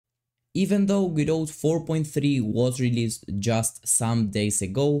Even though Godot 4.3 was released just some days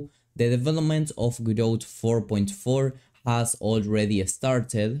ago, the development of Godot 4.4 has already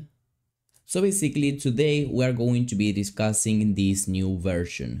started. So basically today we are going to be discussing this new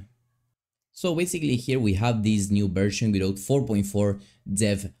version. So basically here we have this new version, Godot 4.4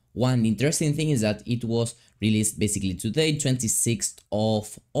 Dev 1. The interesting thing is that it was released basically today, 26th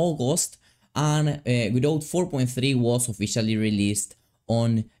of August, and Godot 4.3 was officially released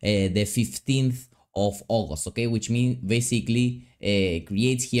on the 15th of August, okay, which means basically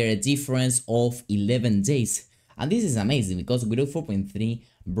creates here a difference of 11 days. And this is amazing because Godot 4.3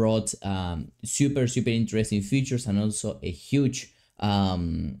 brought super interesting features and also a huge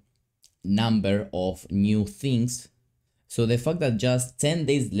number of new things. So the fact that just 10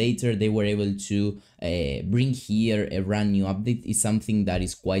 days later they were able to bring here a brand new update is something that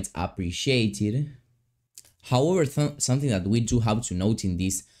is quite appreciated. However, something that we do have to note in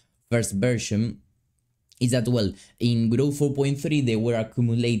this first version is that, well, in Godot 4.3 they were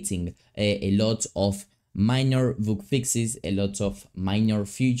accumulating a lot of minor bug fixes, a lot of minor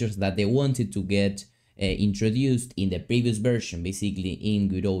features that they wanted to get introduced in the previous version, basically in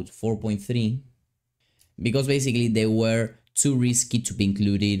Godot 4.3, because basically they were too risky to be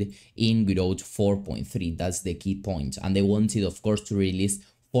included in Godot 4.3. That's the key point, and they wanted, of course, to release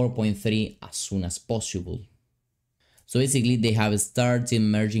 4.3 as soon as possible. So basically they have started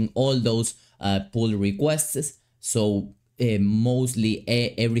merging all those pull requests. So mostly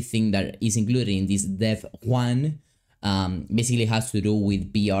everything that is included in this Dev 1 basically has to do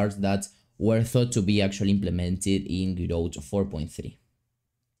with PRs that were thought to be actually implemented in Godot 4.3.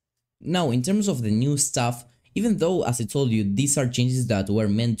 Now, in terms of the new stuff, even though, as I told you, these are changes that were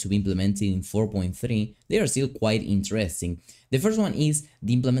meant to be implemented in 4.3, they are still quite interesting. The first one is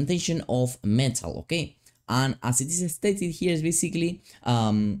the implementation of metal, okay? And as it is stated here, is basically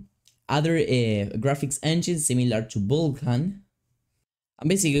other graphics engines similar to Vulkan. And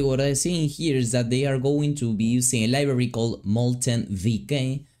basically what I'm seeing here is that they are going to be using a library called Molten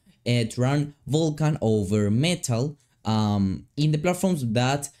VK to run Vulkan over Metal in the platforms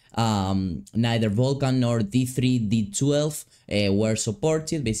that neither Vulkan nor D3, D12 were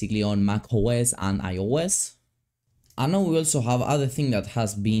supported, basically on Mac OS and iOS. And now we also have other thing that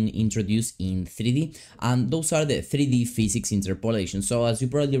has been introduced in 3D, and those are the 3D physics interpolation. So as you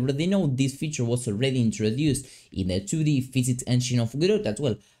probably already know, this feature was already introduced in the 2D physics engine of Godot as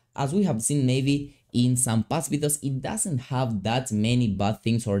well. As we have seen maybe in some past videos, it doesn't have that many bad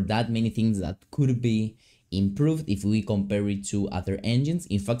things or that many things that could be improved if we compare it to other engines.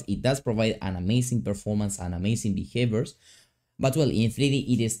 In fact, it does provide an amazing performance and amazing behaviors. But well, in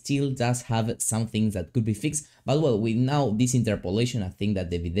 3D it still does have some things that could be fixed. But well, with now this interpolation, I think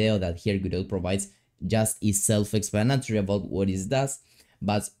that the video that here Godot provides just is self-explanatory about what it does.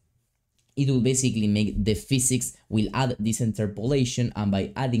 But it will basically make the physics will add this interpolation, and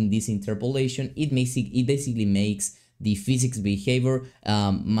by adding this interpolation, it basically makes the physics behavior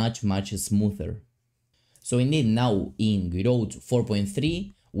much smoother. So indeed, now in Godot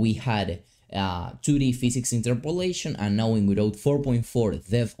 4.3 we had 2D physics interpolation, and now in Godot 4.4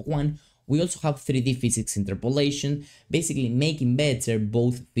 Dev 1 we also have 3D physics interpolation, basically making better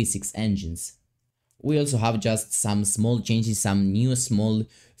both physics engines. We also have just some small changes, some new small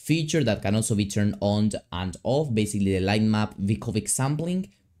feature that can also be turned on and off, basically the line map Vygotsky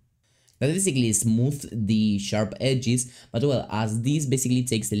sampling, that basically smooth the sharp edges. But well, as this basically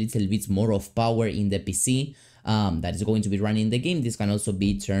takes a little bit more of power in the PC that is going to be running the game, this can also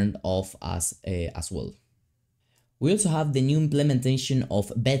be turned off as well. We also have the new implementation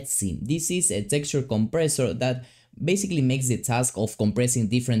of Betsy. This is a texture compressor that basically makes the task of compressing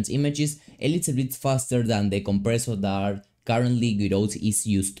different images a little bit faster than the compressor that currently Godot is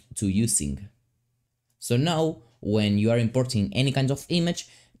used to using. So now, when you are importing any kind of image,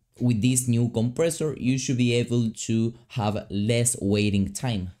 with this new compressor, you should be able to have less waiting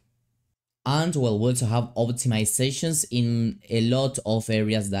time. And well, we also have optimizations in a lot of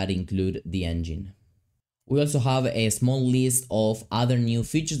areas that include the engine. We also have a small list of other new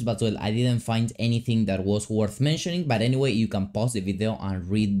features, but well, I didn't find anything that was worth mentioning. But anyway, you can pause the video and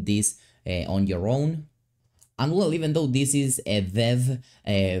read this on your own. And well, even though this is a dev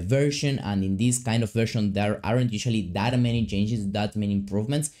version, and in this kind of version there aren't usually that many changes, that many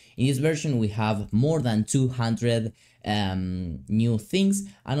improvements, in this version we have more than 200 new things,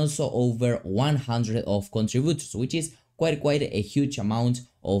 and also over 100 of contributors, which is quite a huge amount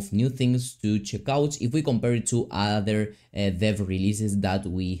of new things to check out if we compare it to other dev releases that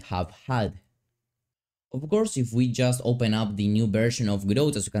we have had. Of course, if we just open up the new version of Godot,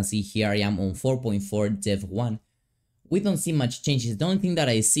 as you can see here, I am on 4.4 Dev 1. we don't see much changes. The only thing that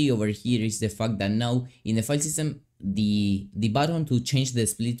I see over here is the fact that now in the file system, the button to change the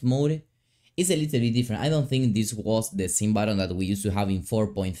split mode is a little bit different. I don't think this was the same button that we used to have in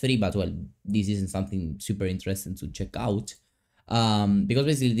 4.3, but well, this isn't something super interesting to check out. Because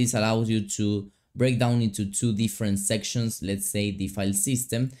basically this allows you to break down into two different sections, let's say the file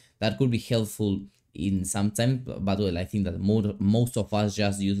system. That could be helpful in some time, but well, I think that most of us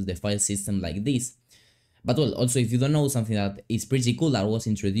just use the file system like this. But well, also if you don't know, something that is pretty cool that was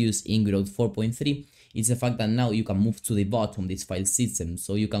introduced in Godot 4.3 is the fact that now you can move to the bottom this file system.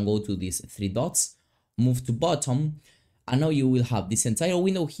 So you can go to these three dots, move to bottom, and now you will have this entire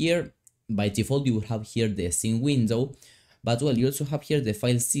window here. By default, you will have here the scene window, but well, you also have here the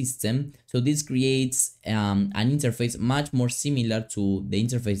file system. So this creates an interface much more similar to the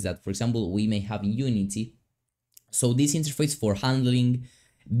interface that, for example, we may have in Unity. So this interface for handling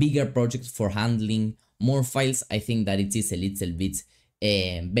bigger projects, for handling more files, I think that it is a little bit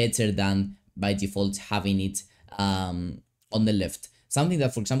better than by default having it on the left. Something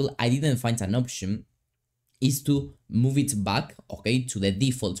that, for example, I didn't find an option is to move it back, okay, to the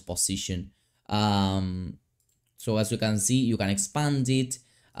default position. So as you can see, you can expand it,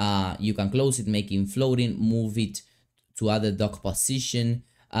 you can close it, making floating, move it to other dock position.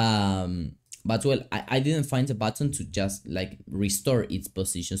 But well, I didn't find a button to just like restore its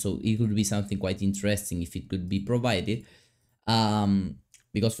position. So it would be something quite interesting if it could be provided.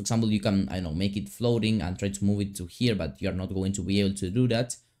 Because for example, you can, I don't know, make it floating and try to move it to here, but you're not going to be able to do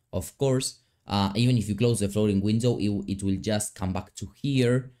that, of course. Even if you close the floating window, it will just come back to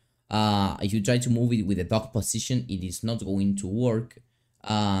here. If you try to move it with the dock position, it is not going to work.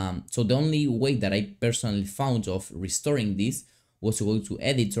 So the only way that I personally found of restoring this was to go to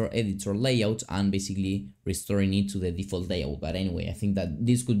editor layout, and basically restoring it to the default layout. But anyway, I think that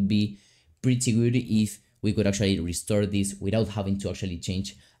this could be pretty good if we could actually restore this without having to actually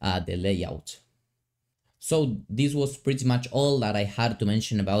change the layout. So this was pretty much all that I had to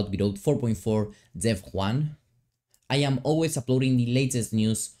mention about Godot 4.4 Dev 1. I am always uploading the latest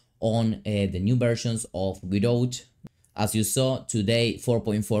news on the new versions of Godot. As you saw, today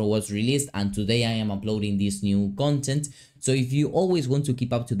 4.4 was released, and today I am uploading this new content. So if you always want to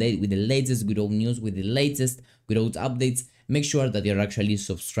keep up to date with the latest Godot news, with the latest Godot updates, make sure that you're actually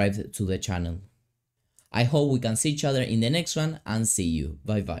subscribed to the channel. I hope we can see each other in the next one, and see you.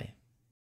 Bye bye.